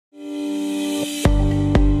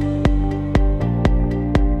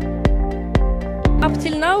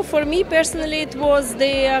Till now, for me personally, it was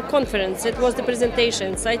the conference, it was the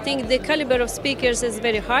presentations. I think the caliber of speakers is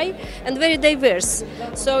very high and very diverse.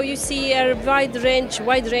 So you see a wide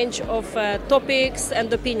range of topics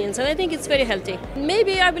and opinions, and I think it's very healthy.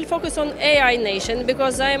 Maybe I will focus on AI Nation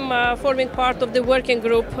because I'm forming part of the working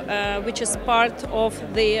group, which is part of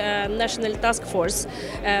the National Task Force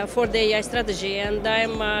for the AI strategy, and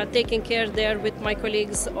I'm taking care there with my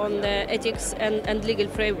colleagues on the ethics and legal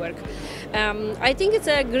framework. I think it's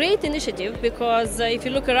a great initiative because if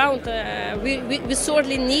you look around, we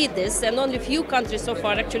sorely need this, and only a few countries so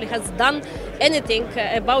far actually has done anything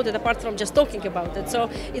about it apart from just talking about it. So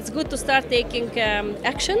it's good to start taking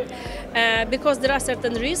action because there are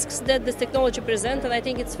certain risks that this technology presents, and I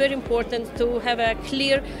think it's very important to have a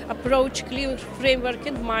clear approach, clear framework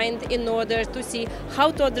in mind in order to see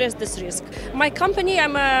how to address this risk. My company,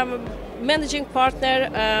 I'm a managing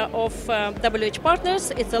partner of WH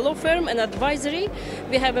Partners. It's a law firm and advisory.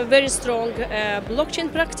 We have a very strong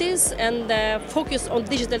blockchain practice and focus on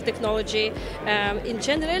digital technology in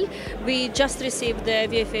general. We just received the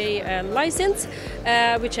VFA license,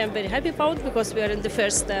 which I'm very happy about because we are in the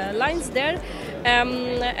first lines there.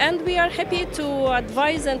 And we are happy to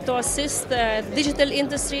advise and to assist digital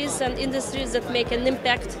industries and industries that make an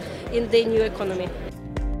impact in the new economy.